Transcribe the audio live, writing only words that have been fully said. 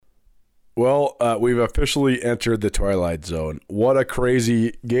Well, we've officially entered the Twilight Zone. What a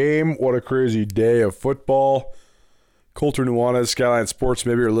crazy game. What a crazy day of football. Colter Nuanez, Skyline Sports.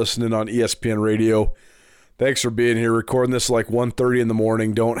 Maybe you're listening on ESPN Radio. Thanks for being here. Recording this like 1:30 in the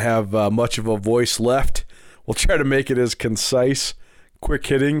morning. Don't have much of a voice left. We'll try to make it as concise,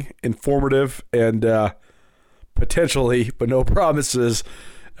 quick-hitting, informative, and potentially, but no promises,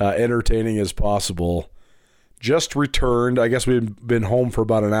 entertaining as possible. Just returned. I guess we've been home for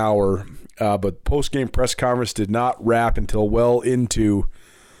about an hour, but post-game press conference did not wrap until well into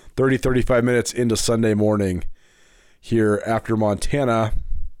 35 minutes into Sunday morning here after Montana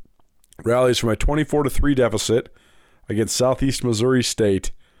rallies from a 24-3 deficit against Southeast Missouri State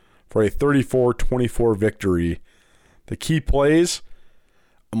for a 34-24 victory. The key plays: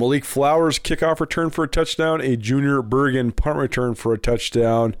 a Malik Flowers kickoff return for a touchdown, a Junior Bergen punt return for a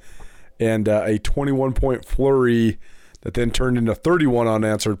touchdown, and a 21-point flurry that then turned into 31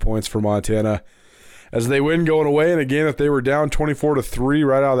 unanswered points for Montana as they win going away in a game that they were down 24-3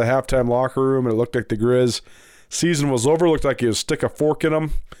 right out of the halftime locker room, and it looked like the Griz season was over. Looked like it was stick a fork in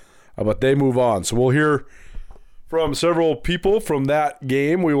them, but they move on. So we'll hear from several people from that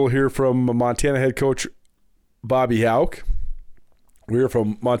game. We will hear from Montana head coach Bobby Hauck. We hear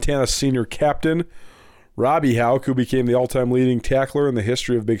from Montana senior captain Robbie Hauck, who became the all-time leading tackler in the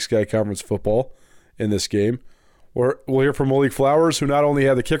history of Big Sky Conference football in this game. We'll hear from Malik Flowers, who not only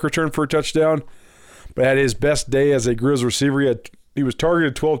had the kick return for a touchdown, but had his best day as a Griz receiver. He was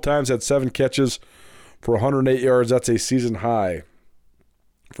targeted 12 times, had 7 catches for 108 yards. That's a season high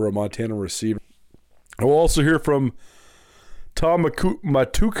for a Montana receiver. We'll also hear from Tom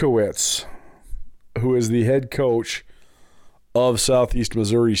Matukowicz, who is the head coach of Southeast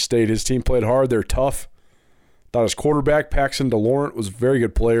Missouri State. His team played hard. They're tough. Thought his quarterback, Paxton DeLaurent, was a very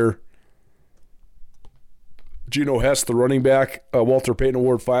good player. Geno Hess, the running back, Walter Payton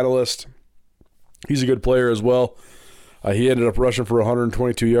Award finalist. He's a good player as well. He ended up rushing for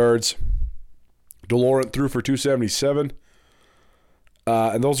 122 yards. DeLaurent threw for 277.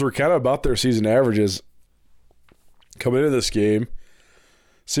 And those were kind of about their season averages coming into this game.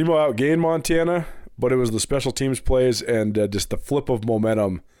 SEMO outgained Montana, but it was the special teams plays and just the flip of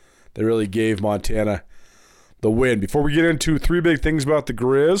momentum that really gave Montana the win. Before we get into 3 big things about the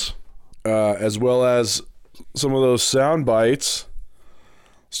Griz, as well as some of those sound bites,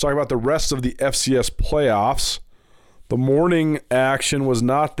 let's talk about the rest of the FCS playoffs. The morning action was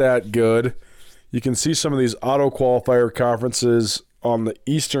not that good. You can see some of these auto qualifier conferences on the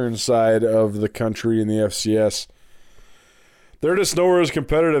eastern side of the country in the FCS. They're just nowhere as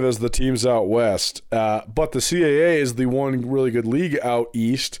competitive as the teams out west. But the CAA is the one really good league out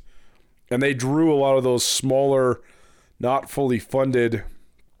east, and they drew a lot of those smaller, not fully funded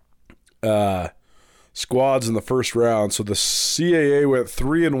squads in the first round. So the CAA went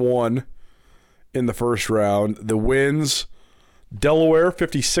 3-1 in the first round. The wins: Delaware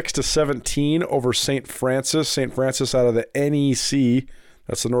 56-17 over St. Francis. St. Francis out of the NEC.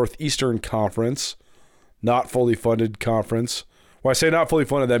 That's the Northeastern Conference, not fully funded conference. When I say not fully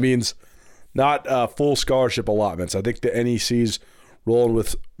funded, that means not full scholarship allotments. I think the NEC's rolling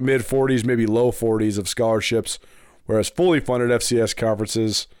with mid-40s, maybe low 40s of scholarships, whereas fully funded FCS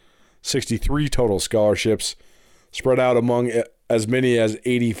conferences, 63 total scholarships, spread out among as many as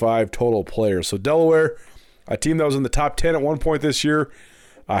 85 total players. So Delaware, a team that was in the top 10 at one point this year,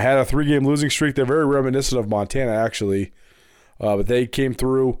 had a 3-game losing streak. They're very reminiscent of Montana, actually. But they came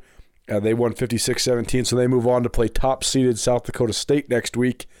through. They won 56-17, so they move on to play top-seeded South Dakota State next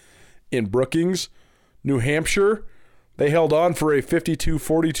week in Brookings. New Hampshire, they held on for a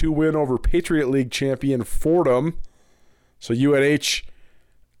 52-42 win over Patriot League champion Fordham. So Fordham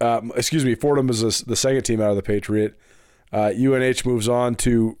is the second team out of the Patriot. UNH moves on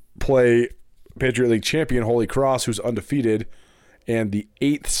to play Patriot League champion Holy Cross, who's undefeated, and the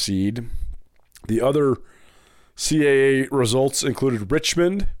 8th seed. The other CAA results included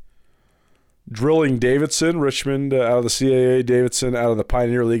Richmond drilling Davidson. Richmond out of the CAA, Davidson out of the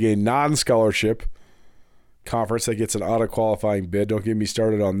Pioneer League, a non-scholarship conference that gets an auto-qualifying bid. Don't get me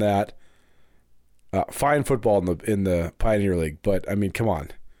started on that. Fine football in the Pioneer League, but, I mean, come on.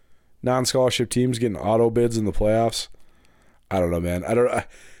 Non-scholarship teams getting auto bids in the playoffs? I don't know, man.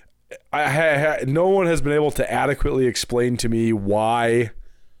 No one has been able to adequately explain to me why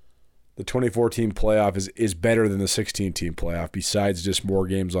the 24-team playoff is better than the 16-team playoff, besides just more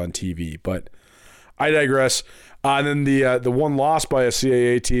games on TV. But I digress. And then the one loss by a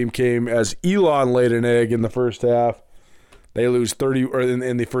CAA team came as Elon laid an egg in the first half. They lose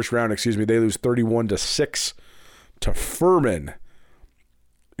in the first round, they lose 31-6 to Furman.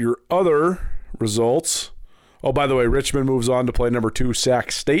 Your other results. Oh, by the way, Richmond moves on to play number 2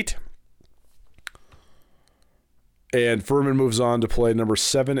 Sac State. And Furman moves on to play number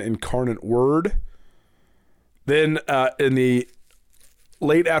 7 Incarnate Word. Then in the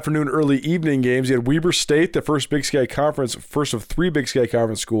late afternoon, early evening games, you had Weber State, the first of 3 Big Sky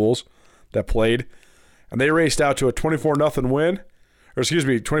Conference schools that played. And they raced out to a 24-0 win. Or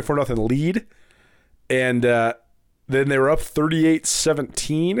 24-0 lead. And then they were up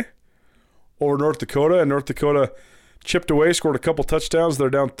 38-17 over North Dakota. And North Dakota chipped away, scored a couple touchdowns. They're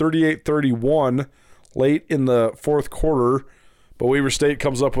down 38-31 late in the fourth quarter. But Weber State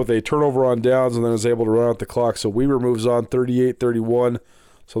comes up with a turnover on downs and then is able to run out the clock. So Weber moves on 38-31.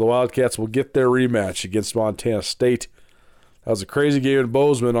 So the Wildcats will get their rematch against Montana State. That was a crazy game in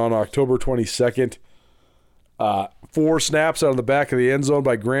Bozeman on October 22nd. 4 snaps out of the back of the end zone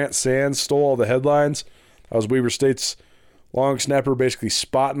by Grant Sands stole all the headlines. That was Weber State's long snapper basically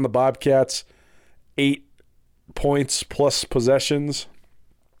spotting the Bobcats. 8 points plus possessions.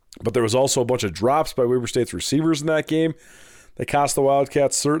 But there was also a bunch of drops by Weber State's receivers in that game. They cost the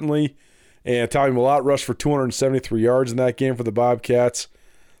Wildcats, certainly. And Tommy Millott rushed for 273 yards in that game for the Bobcats.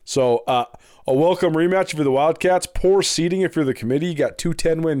 So a welcome rematch for the Wildcats. Poor seeding if you're the committee. You got 2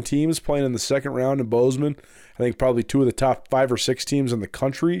 10-win teams playing in the second round in Bozeman. I think probably 2 of the top 5 or 6 teams in the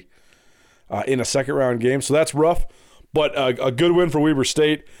country in a second-round game. So that's rough, but a good win for Weber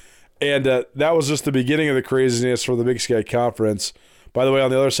State. And that was just the beginning of the craziness for the Big Sky Conference. By the way,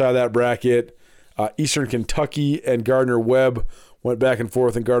 on the other side of that bracket, Eastern Kentucky and Gardner-Webb went back and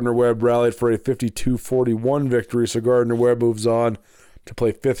forth, and Gardner-Webb rallied for a 52-41 victory. So Gardner-Webb moves on to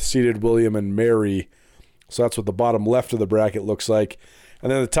play 5th-seeded William and Mary. So that's what the bottom left of the bracket looks like.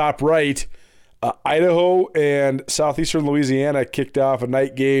 And then the top right, Idaho and Southeastern Louisiana kicked off a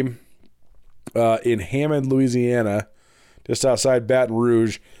night game in Hammond, Louisiana, just outside Baton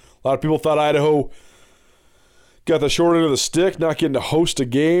Rouge. A lot of people thought Idaho got the short end of the stick, not getting to host a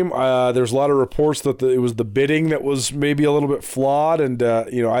game. There's a lot of reports that it was the bidding that was maybe a little bit flawed, and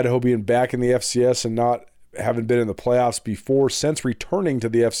Idaho being back in the FCS and not having been in the playoffs before since returning to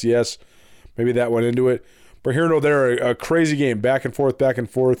the FCS, maybe that went into it. But here, no, there, a crazy game, back and forth, back and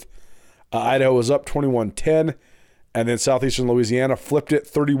forth. Idaho was up 21-10, and then Southeastern Louisiana flipped it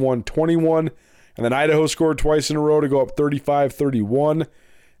 31-21, and then Idaho scored twice in a row to go up 35-31,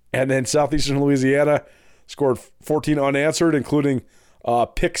 and then Southeastern Louisiana scored 14 unanswered, including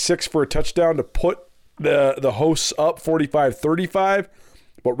pick 6 for a touchdown to put the hosts up 45-35.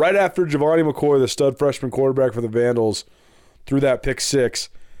 But right after Giovanni McCoy, the stud freshman quarterback for the Vandals, threw that pick 6,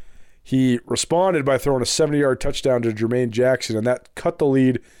 he responded by throwing a 70-yard touchdown to Jermaine Jackson, and that cut the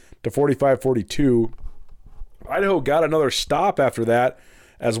lead to 45-42. Idaho got another stop after that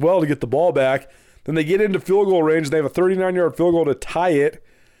as well to get the ball back. Then they get into field goal range. They have a 39-yard field goal to tie it.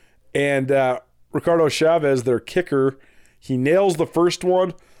 And Ricardo Chavez, their kicker, he nails the first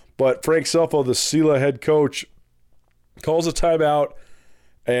one, but Frank Selfo, the Sela head coach, calls a timeout,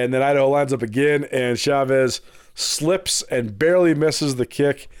 and then Idaho lines up again, and Chavez slips and barely misses the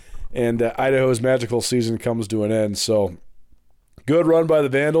kick, and Idaho's magical season comes to an end. So good run by the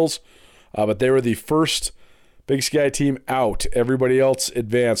Vandals, but they were the first Big Sky team out. Everybody else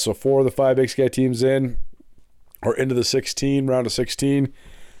advanced. So 4 of the 5 Big Sky teams in or into the round of 16.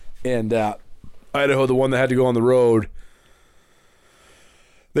 And Idaho, the one that had to go on the road,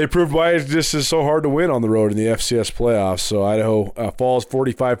 they proved why it just is so hard to win on the road in the FCS playoffs. So Idaho falls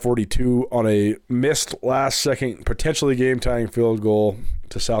 45-42 on a missed last-second, potentially game-tying field goal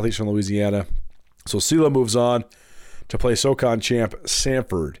to Southeastern Louisiana. So Sela moves on to play SoCon champ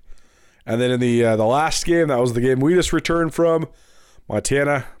Samford. And then in the last game, that was the game we just returned from,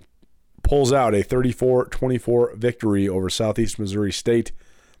 Montana pulls out a 34-24 victory over Southeast Missouri State.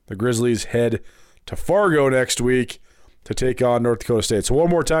 The Grizzlies head to Fargo next week to take on North Dakota State. So one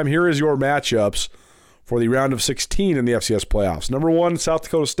more time, here is your matchups for the round of 16 in the FCS playoffs. Number 1, South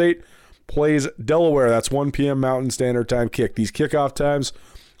Dakota State plays Delaware. That's 1 p.m. Mountain Standard Time kick. These kickoff times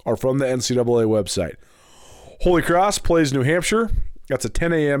are from the NCAA website. Holy Cross plays New Hampshire. That's a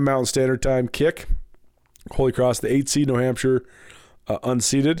 10 a.m. Mountain Standard Time kick. Holy Cross, the 8 seed, New Hampshire,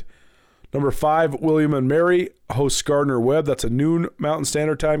 unseeded. Number 5, William and Mary hosts Gardner-Webb. That's a noon Mountain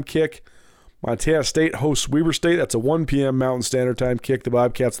Standard Time kick. Montana State hosts Weber State. That's a 1 p.m. Mountain Standard Time kick. The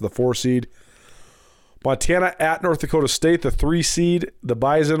Bobcats are the 4 seed. Montana at North Dakota State, the 3 seed. The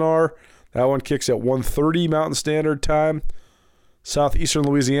Bison are. That one kicks at 1:30 Mountain Standard Time. Southeastern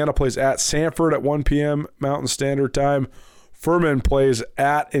Louisiana plays at Samford at 1 p.m. Mountain Standard Time. Furman plays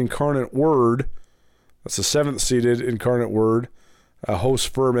at Incarnate Word. That's the 7th seeded Incarnate Word. Hosts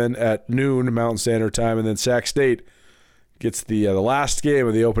Furman at noon Mountain Standard Time. And then Sac State gets the last game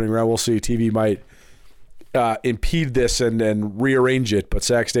of the opening round. We'll see. TV might impede this and rearrange it. But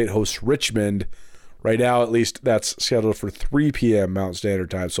Sac State hosts Richmond. Right now, at least, that's scheduled for 3 p.m. Mountain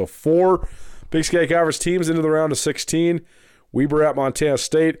Standard Time. So 4 Big Sky Conference teams into the round of 16. Weber at Montana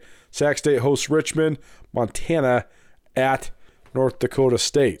State. Sac State hosts Richmond. Montana at North Dakota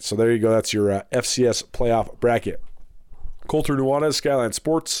State. So there you go. That's your FCS playoff bracket. Colter Nuanez, Skyline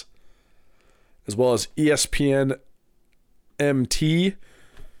Sports, as well as ESPN MT.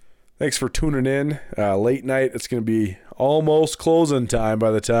 Thanks for tuning in. Late night. It's going to be almost closing time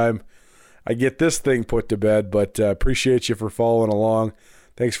by the time I get this thing put to bed, but appreciate you for following along.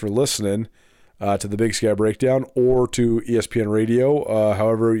 Thanks for listening to the Big Sky Breakdown or to ESPN Radio,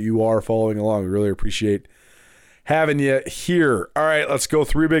 however you are following along. We really appreciate having you here. All right, let's go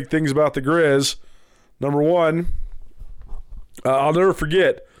 3 big things about the Griz. Number 1, I'll never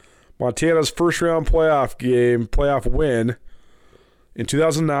forget Montana's first-round playoff win in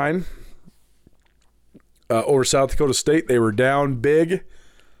 2009 over South Dakota State. They were down big.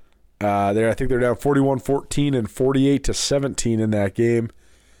 I think they're down 41-14 and 48-17 in that game.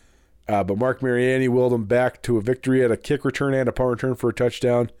 But Mark Mariani willed them back to a victory at a kick return and a punt return for a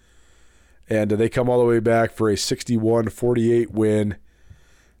touchdown. And they come all the way back for a 61-48 win.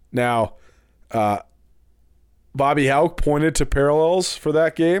 Now, Bobby Houck pointed to parallels for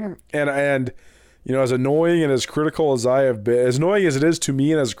that game. And you know, as annoying and as critical as I have been, as annoying as it is to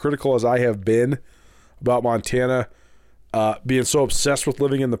me and as critical as I have been about Montana being so obsessed with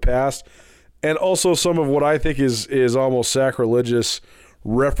living in the past, and also some of what I think is almost sacrilegious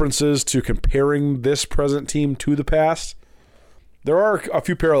references to comparing this present team to the past, there are a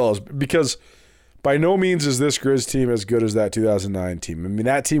few parallels, because by no means is this Griz team as good as that 2009 team. I mean,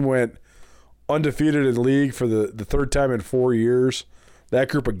 that team went undefeated in league for the third time in 4 years. That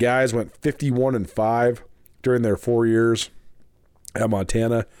group of guys went 51-5 during their 4 years at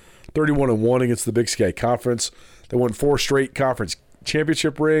Montana, 31-1 against the Big Sky Conference. They won 4 straight conference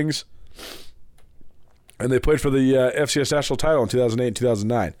championship rings, and they played for the FCS national title in 2008 and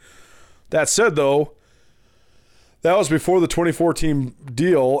 2009. That said, though, that was before the 24-team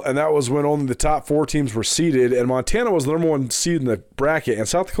deal, and that was when only the top 4 teams were seeded, and Montana was the number 1 seed in the bracket, and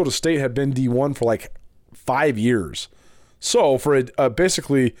South Dakota State had been D1 for like 5 years. So for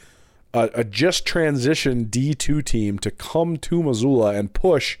basically a just transition D2 team to come to Missoula and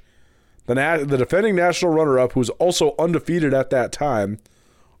push the defending national runner-up, who's also undefeated at that time,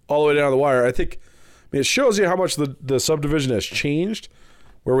 all the way down the wire, I think it shows you how much the subdivision has changed,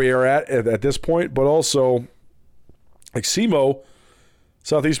 where we are at this point, but also like SEMO,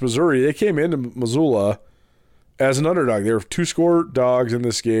 Southeast Missouri, they came into Missoula as an underdog. They were 2-score dogs in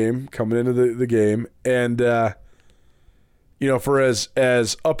this game coming into the game, and you know, for as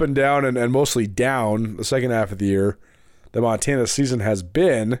up and down and mostly down the second half of the year the Montana season has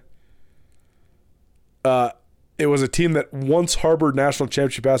been, it was a team that once harbored national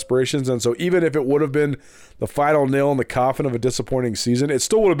championship aspirations, and so even if it would have been the final nail in the coffin of a disappointing season, it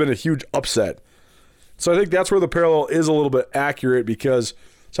still would have been a huge upset. So I think that's where the parallel is a little bit accurate, because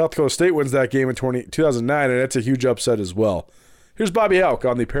South Dakota State wins that game in 2009, and it's a huge upset as well. Here's Bobby Houck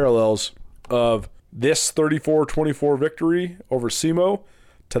on the parallels of this 34-24 victory over SEMO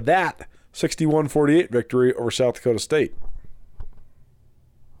to that 61-48 victory over South Dakota State.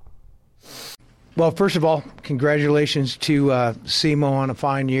 Well, first of all, congratulations to SEMO on a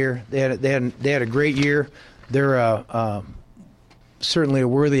fine year. They had a great year. They're certainly a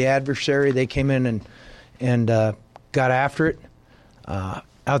worthy adversary. They came in and got after it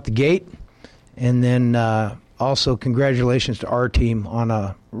out the gate. And then also congratulations to our team on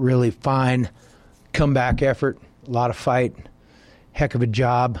a really fine comeback effort, a lot of fight, heck of a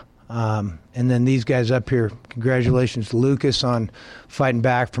job. And then these guys up here, congratulations to Lucas on fighting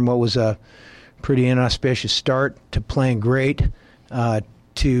back from what was a pretty inauspicious start to playing great,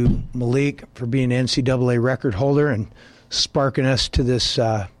 to Malik for being an NCAA record holder and sparking us to this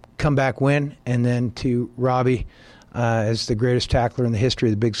comeback win, and then to Robbie as the greatest tackler in the history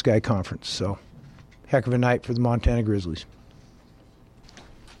of the Big Sky Conference. So, heck of a night for the Montana Grizzlies.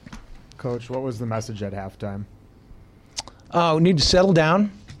 Coach, what was the message at halftime? We need to settle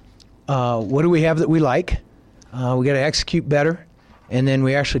down. What do we have that we like? We got to execute better. And then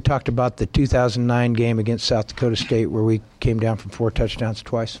we actually talked about the 2009 game against South Dakota State, where we came down from 4 touchdowns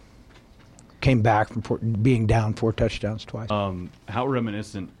twice. Came back from being down 4 touchdowns twice. How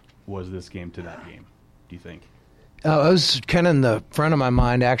reminiscent was this game to that game, do you think? It was kind of in the front of my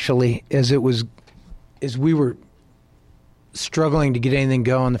mind, actually, as we were struggling to get anything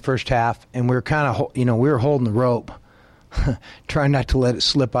going in the first half, and we were kind of, we were holding the rope, trying not to let it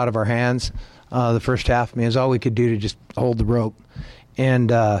slip out of our hands. The first half, it was all we could do to just hold the rope.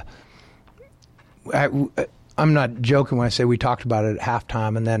 And I'm not joking when I say we talked about it at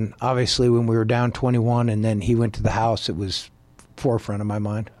halftime, and then obviously when we were down 21 and then he went to the house, it was forefront of my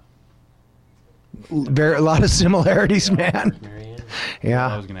mind. A lot of similarities, man. Yeah.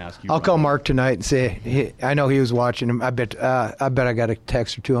 I was going to ask you. I'll call Mark tonight and say, I know he was watching him. I bet I got a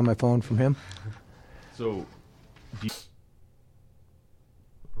text or two on my phone from him. So,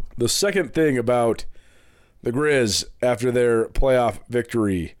 the second thing about the Griz after their playoff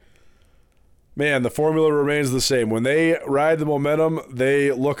victory, man, the formula remains the same. When they ride the momentum,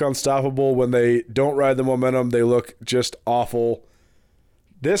 they look unstoppable. When they don't ride the momentum, they look just awful.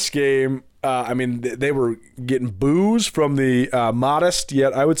 This game, they were getting boos from the modest,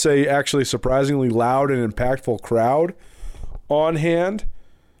 yet I would say actually surprisingly loud and impactful crowd on hand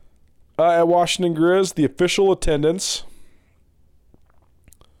at Washington Griz. The official attendance.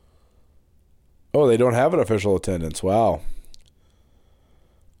 Oh, they don't have an official attendance. Wow.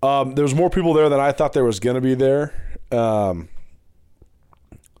 There was more people there than I thought there was going to be there. But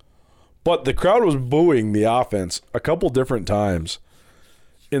the crowd was booing the offense a couple different times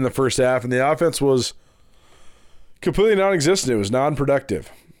in the first half, and the offense was completely non-existent. It was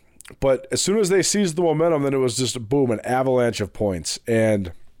non-productive. But as soon as they seized the momentum, then it was just boom, an avalanche of points.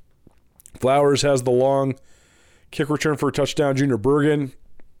 And Flowers has the long kick return for a touchdown. Junior Bergen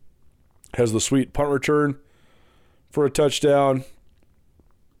has the sweet punt return for a touchdown.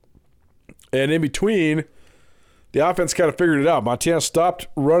 And in between, the offense kind of figured it out. Montana stopped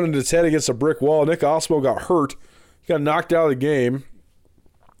running its head against a brick wall. Nick Osmo got hurt. He got knocked out of the game.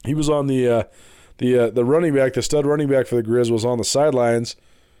 He was on the running back, the stud running back for the Griz was on the sidelines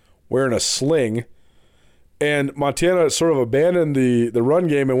wearing a sling. And Montana sort of abandoned the run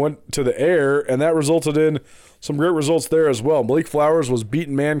game and went to the air, and that resulted in some great results there as well. Malik Flowers was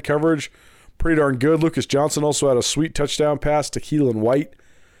beating man coverage pretty darn good. Lucas Johnson also had a sweet touchdown pass to Keelan White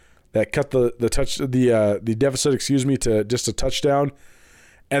that cut the deficit, to just a touchdown.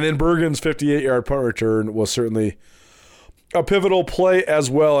 And then Bergen's 58-yard punt return was certainly a pivotal play as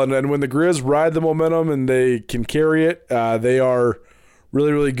well. And when the Griz ride the momentum and they can carry it, they are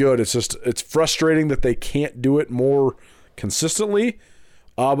really, really good. It's frustrating that they can't do it more consistently.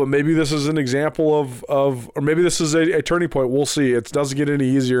 But maybe this is an example of or maybe this is a turning point. We'll see. It doesn't get any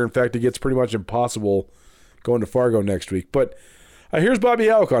easier. In fact, it gets pretty much impossible going to Fargo next week. But here's Bobby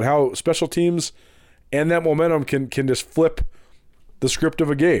Halleck on how special teams and that momentum can just flip the script of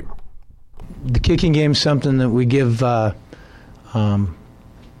a game. The kicking game is something that we give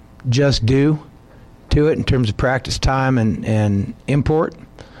just due to it in terms of practice time and import.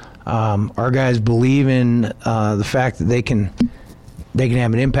 Our guys believe in the fact that they can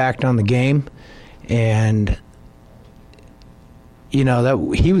have an impact on the game, and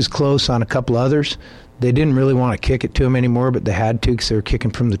that he was close on a couple others. They didn't really want to kick it to him anymore, but they had to because they were kicking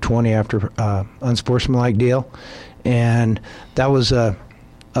from the 20 after unsportsmanlike deal, and that was a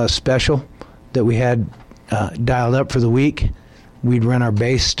special that we had dialed up for the week. We'd run our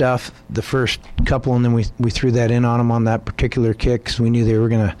base stuff the first couple, and then we threw that in on them on that particular kick because we knew they were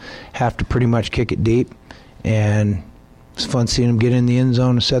going to have to pretty much kick it deep. And it was fun seeing them get in the end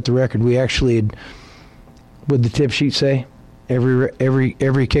zone and set the record. We actually had, what did the tip sheet say?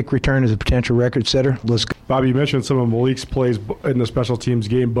 Every kick return is a potential record setter. Let's go. Bobby, you mentioned some of Malik's plays in the special teams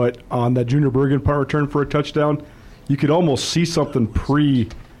game, but on that Junior Bergen punt return for a touchdown, you could almost see something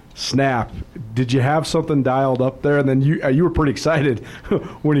pre-snap. Did you have something dialed up there? And then you were pretty excited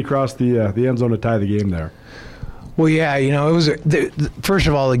when he crossed the end zone to tie the game there. Well, yeah, it was first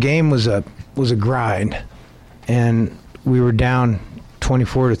of all, the game was a grind, and we were down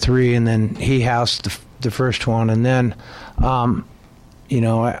 24-3, and then he housed the first one, and then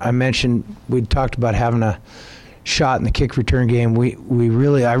I mentioned we'd talked about having a shot in the kick return game.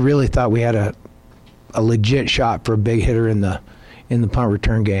 I really thought we had a legit shot for a big hitter in the punt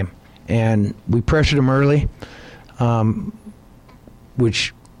return game, and we pressured him early,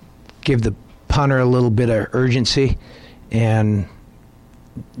 which gave the punter a little bit of urgency, and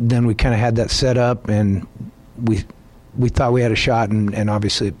then we kind of had that set up, and we thought we had a shot, and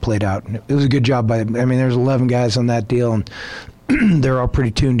obviously it played out. And it was a good job there's 11 guys on that deal, and they're all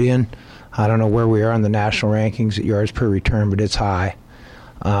pretty tuned in. I don't know where we are on the national rankings at yards per return, but it's high.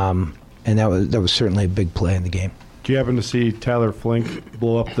 And that was certainly a big play in the game. Do you happen to see Tyler Flink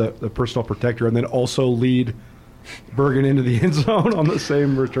blow up the personal protector and then also lead Bergen into the end zone on the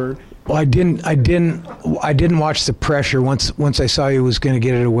same return? Well, I didn't watch the pressure. Once I saw he was going to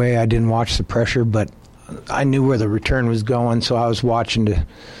get it away, I didn't watch the pressure, but I knew where the return was going, so I was watching to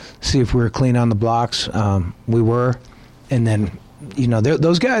see if we were clean on the blocks. We were, and then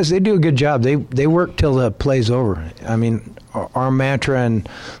those guys, they do a good job. They work till the play's over. I mean, our mantra in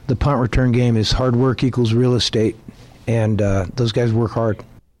the punt return game is hard work equals real estate, and those guys work hard.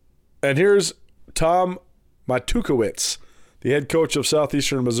 And here's Tom Matukowicz, the head coach of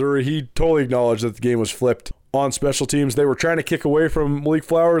Southeastern Missouri. He totally acknowledged that the game was flipped on special teams. They were trying to kick away from Malik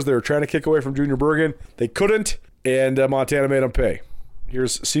Flowers. They were trying to kick away from Junior Bergen. They couldn't, and Montana made them pay.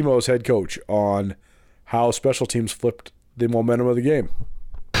 Here's SEMO's head coach on how special teams flipped the momentum of the game.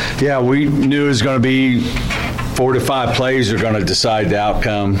 Yeah, we knew it was going to be 4 to 5 plays are going to decide the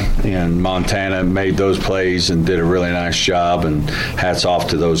outcome, and Montana made those plays and did a really nice job, and hats off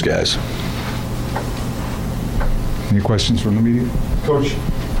to those guys. Any questions from the media? Coach,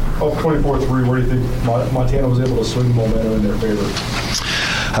 up 24-3, where do you think Montana was able to swing the momentum in their favor?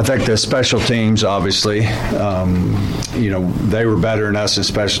 I think the special teams, obviously, they were better than us in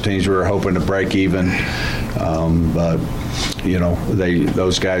special teams. We were hoping to break even, but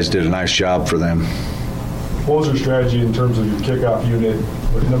those guys did a nice job for them. What was your strategy in terms of your kickoff unit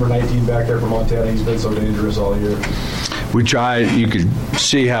with number 19 back there for Montana? He's been so dangerous all year. We tried, you could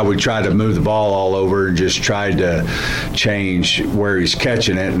see how we tried to move the ball all over and just tried to change where he's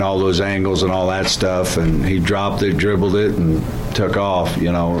catching it and all those angles and all that stuff. And he dropped it, dribbled it, and took off,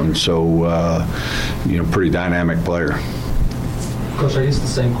 and so, pretty dynamic player. Coach, I guess the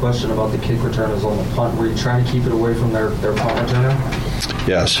same question about the kick return as on the punt. Were you trying to keep it away from their punt returner?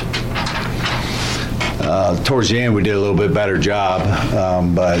 Yes. Towards the end, we did a little bit better job,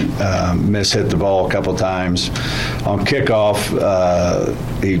 but mishit the ball a couple times. On kickoff,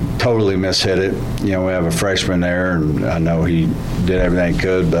 he totally mishit it. We have a freshman there, and I know he did everything he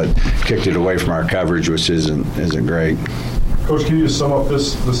could, but kicked it away from our coverage, which isn't great. Coach, can you just sum up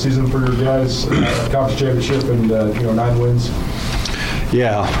this season for your guys? Conference championship and 9 wins.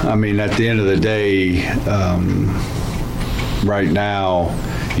 Yeah, I mean, at the end of the day, right now,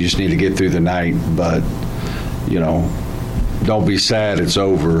 you just need to get through the night, but, don't be sad it's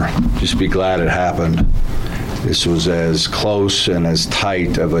over. Just be glad it happened. This was as close and as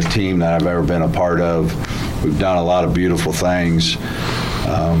tight of a team that I've ever been a part of. We've done a lot of beautiful things.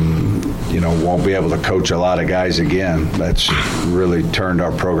 Won't be able to coach a lot of guys again. That's really turned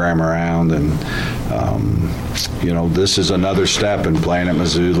our program around, and this is another step in playing at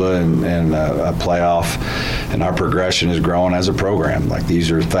Missoula and a playoff, and our progression is growing as a program. Like,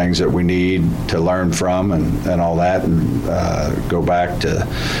 these are things that we need to learn from and all that, and go back to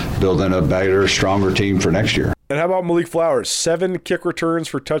building a better, stronger team for next year. And how about Malik Flowers? 7 kick returns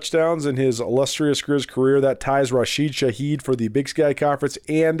for touchdowns in his illustrious Griz career. That ties Rashid Shaheed for the Big Sky Conference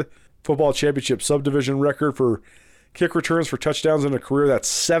and Football Championship subdivision record for kick returns for touchdowns in a career. That's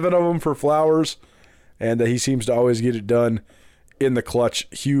 7 of them for Flowers, and he seems to always get it done in the clutch.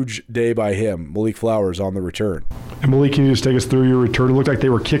 Huge day by him. Malik Flowers on the return. And Malik, can you just take us through your return? It looked like they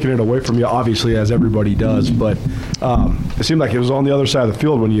were kicking it away from you, obviously, as everybody does, but it seemed like it was on the other side of the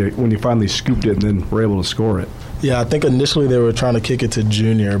field when you finally scooped it and then were able to score it. Yeah, I think initially they were trying to kick it to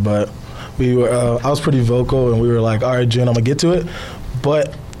Junior, but I was pretty vocal, and we were like, all right, June, I'm going to get to it.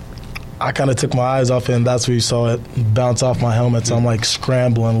 But I kind of took my eyes off it, and that's where you saw it bounce off my helmet. So I'm like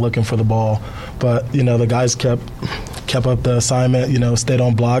scrambling, looking for the ball. But, the guys kept up the assignment, stayed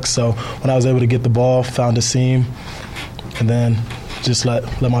on blocks. So when I was able to get the ball, found a seam, and then just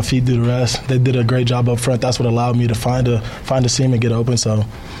let my feet do the rest. They did a great job up front. That's what allowed me to find a seam and get open. So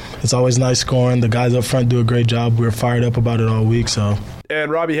it's always nice scoring. The guys up front do a great job. We were fired up about it all week. So. And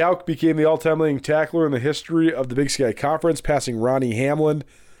Robbie Hauk became the all-time leading tackler in the history of the Big Sky Conference, passing Ronnie Hamlin.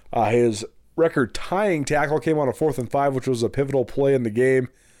 His record-tying tackle came on a 4th and 5, which was a pivotal play in the game.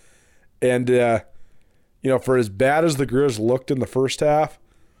 And, for as bad as the Griz looked in the first half,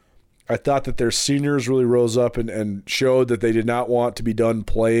 I thought that their seniors really rose up and showed that they did not want to be done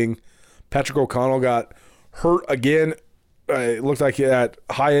playing. Patrick O'Connell got hurt again. It looked like that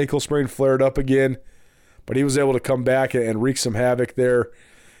high ankle sprain flared up again, but he was able to come back and wreak some havoc there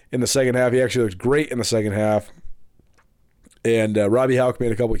in the second half. He actually looked great in the second half. And Robbie Hauk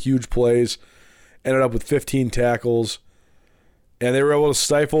made a couple of huge plays, ended up with 15 tackles, and they were able to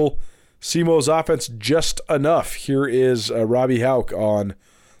stifle SEMO's offense just enough. Here is Robbie Hauk on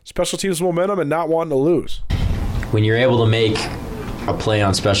special teams momentum and not wanting to lose. When you're able to make a play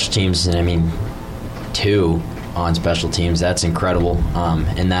on special teams, and 2 on special teams, that's incredible.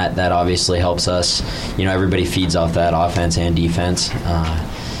 And that obviously helps us. Everybody feeds off that, offense and defense.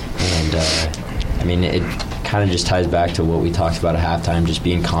 It kind of just ties back to what we talked about at halftime, just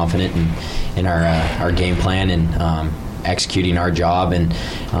being confident in our game plan and executing our job and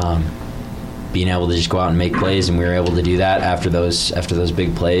being able to just go out and make plays, and we were able to do that after those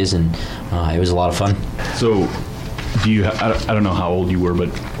big plays, and it was a lot of fun. So I don't know how old you were, but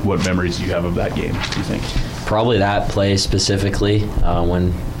what memories do you have of that game, do you think? Probably that play specifically,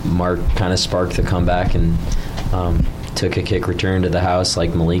 when Mark kind of sparked the comeback and took a kick return to the house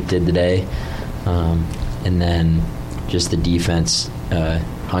like Malik did today. And then just the defense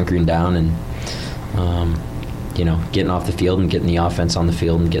hunkering down and, getting off the field and getting the offense on the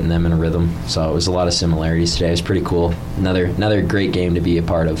field and getting them in a rhythm. So it was a lot of similarities today. It was pretty cool. Another great game to be a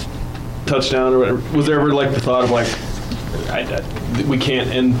part of. Touchdown or whatever. Was there ever like the thought of like, we can't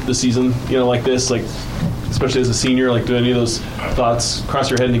end the season, like this, like especially as a senior, like do any of those thoughts cross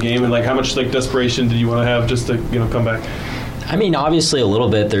your head in the game, and like how much like desperation did you want to have just to come back? I mean, obviously a little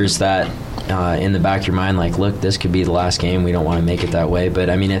bit. There's that in the back of your mind, like, look, this could be the last game. We don't want to make it that way. But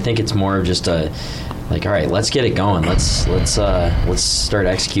I mean, I think it's more of just like, all right, let's get it going. Let's start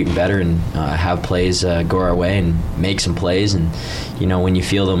executing better and have plays go our way and make some plays. And when you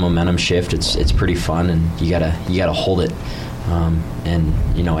feel the momentum shift, it's pretty fun, and you gotta hold it. And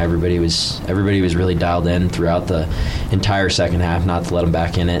everybody was really dialed in throughout the entire second half, not to let them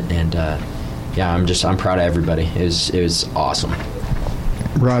back in it. And I'm proud of everybody. It was awesome.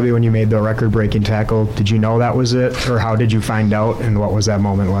 Robbie, when you made the record-breaking tackle, did you know that was it, or how did you find out, and what was that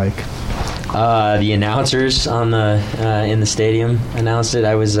moment like? The announcers on the in the stadium announced it.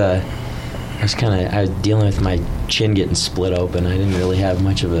 I was dealing with my chin getting split open. I didn't really have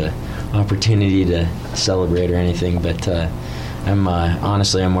much of a opportunity to celebrate or anything, but I'm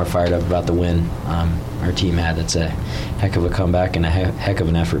more fired up about the win our team had. That's a heck of a comeback and a heck of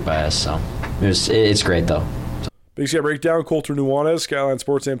an effort by us. So it's great though. Big Sky Breakdown, Colter Nuanez,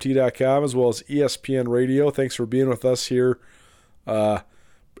 SkylineSportsMT.com, as well as ESPN Radio. Thanks for being with us here. No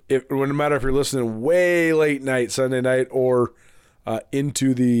matter if you're listening way late night, Sunday night, or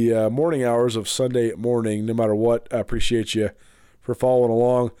into the morning hours of Sunday morning, no matter what, I appreciate you for following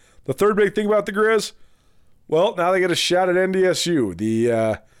along. The third big thing about the Griz, well, now they get a shot at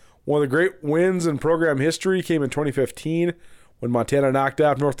NDSU. One of the great wins in program history came in 2015 when Montana knocked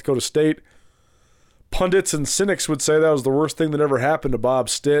out North Dakota State. Pundits and cynics would say that was the worst thing that ever happened to Bob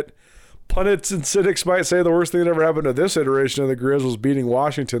Stitt. Pundits and cynics might say the worst thing that ever happened to this iteration of the Griz was beating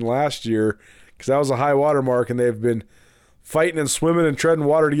Washington last year, because that was a high water mark, and they've been fighting and swimming and treading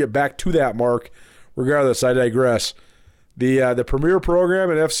water to get back to that mark. Regardless, I digress. The premier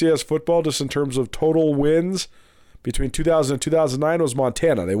program in FCS football, just in terms of total wins between 2000 and 2009, was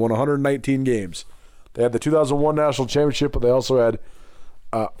Montana. They won 119 games. They had the 2001 national championship, but they also had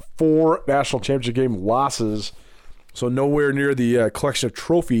 4 national championship game losses, so nowhere near the collection of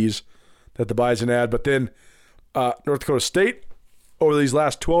trophies that the Bison had. But then North Dakota State, over these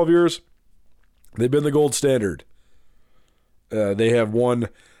last 12 years, they've been the gold standard. They have won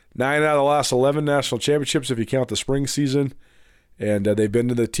 9 out of the last 11 national championships if you count the spring season, and they've been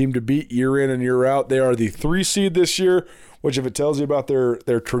to the team to beat year in and year out. They are the 3 seed this year, which if it tells you about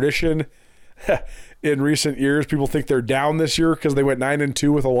their tradition in recent years, people think they're down this year because they went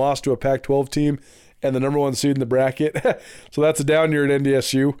 9-2 with a loss to a Pac-12 team and the number 1 seed in the bracket. So that's a down year at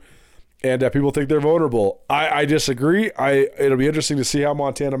NDSU, and people think they're vulnerable. I disagree. It'll be interesting to see how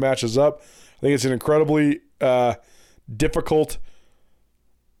Montana matches up. I think it's an incredibly difficult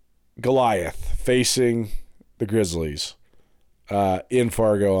Goliath facing the Grizzlies in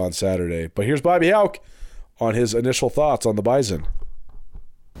Fargo on Saturday. But here's Bobby Houck on his initial thoughts on the Bison.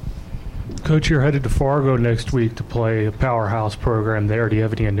 Coach, you're headed to Fargo next week to play a powerhouse program there. Do you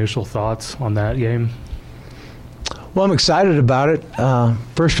have any initial thoughts on that game? Well, I'm excited about it.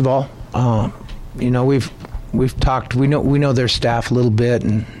 First of all, we've talked. We know their staff a little bit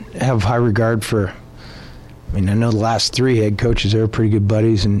and have high regard for. I know the last 3 head coaches are pretty good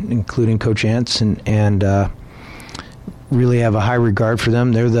buddies, including Coach Entz, and really have a high regard for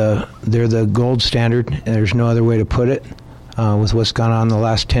them. They're the gold standard, and there's no other way to put it. With what's gone on the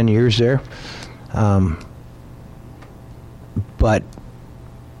last 10 years there. But,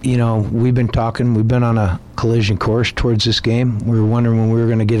 we've been talking. We've been on a collision course towards this game. We were wondering when we were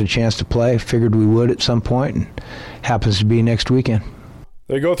going to get a chance to play. Figured we would at some point, and happens to be next weekend.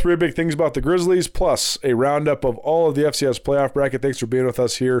 There you go, 3 big things about the Grizzlies, plus a roundup of all of the FCS playoff bracket. Thanks for being with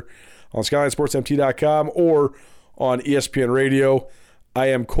us here on SkylineSportsMT.com or on ESPN Radio. I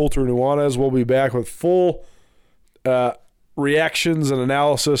am Colter Nuanez. We'll be back with full reactions and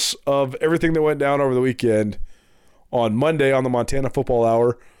analysis of everything that went down over the weekend on Monday on the Montana Football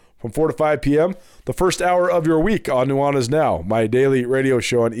Hour from 4 to 5 p.m. The first hour of your week on Nuanez Now, my daily radio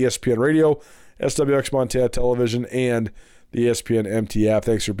show on ESPN Radio, SWX Montana Television, and the ESPN MT app.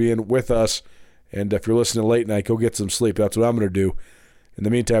 Thanks for being with us. And if you're listening late night, go get some sleep. That's what I'm going to do. In the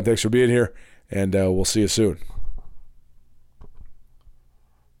meantime, thanks for being here, and we'll see you soon.